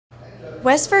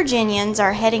West Virginians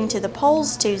are heading to the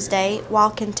polls Tuesday,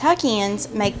 while Kentuckians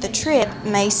make the trip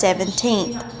May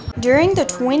 17th. During the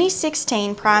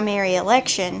 2016 primary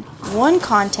election, one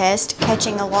contest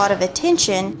catching a lot of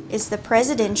attention is the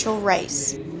presidential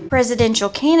race. Presidential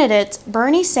candidates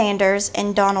Bernie Sanders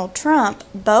and Donald Trump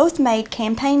both made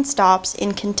campaign stops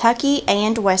in Kentucky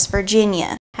and West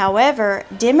Virginia. However,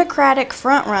 Democratic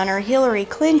frontrunner Hillary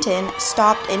Clinton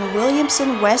stopped in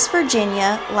Williamson, West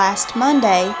Virginia last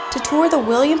Monday to tour the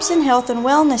Williamson Health and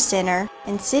Wellness Center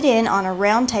and sit in on a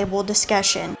roundtable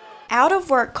discussion.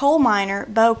 Out-of-work coal miner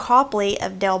Bo Copley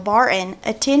of Del Barton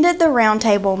attended the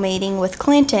roundtable meeting with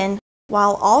Clinton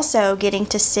while also getting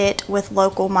to sit with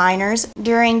local miners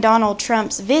during Donald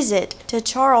Trump's visit to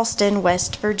Charleston,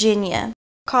 West Virginia.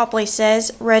 Copley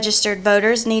says registered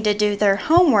voters need to do their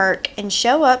homework and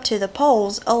show up to the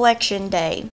polls Election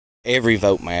Day. Every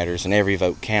vote matters and every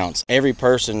vote counts. Every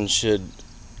person should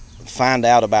find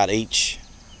out about each,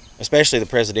 especially the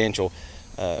presidential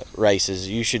races.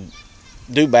 You should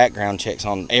do background checks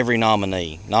on every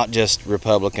nominee, not just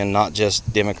Republican, not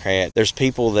just Democrat. There's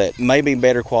people that may be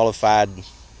better qualified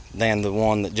than the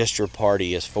one that just your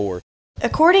party is for.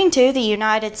 According to the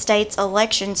United States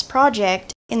Elections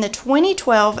Project, in the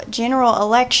 2012 general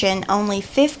election, only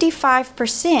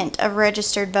 55% of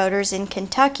registered voters in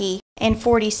Kentucky and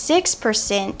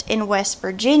 46% in West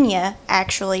Virginia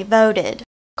actually voted.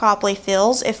 Copley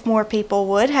feels if more people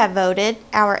would have voted,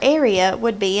 our area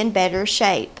would be in better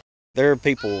shape. There are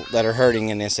people that are hurting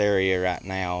in this area right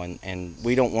now, and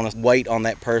we don't want to wait on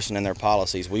that person and their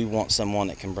policies. We want someone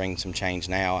that can bring some change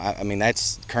now. I mean,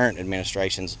 that's current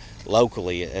administrations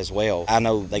locally as well. I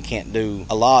know they can't do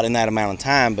a lot in that amount of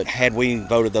time, but had we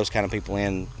voted those kind of people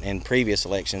in previous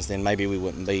elections, then maybe we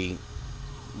wouldn't be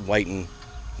waiting.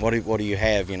 What do you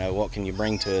have? You know, what can you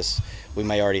bring to us? We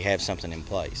may already have something in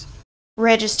place.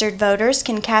 Registered voters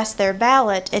can cast their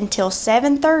ballot until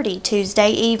 7:30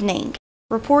 Tuesday evening.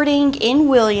 Reporting in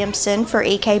Williamson for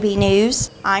EKB News,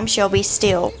 I'm Shelby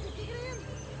Steele.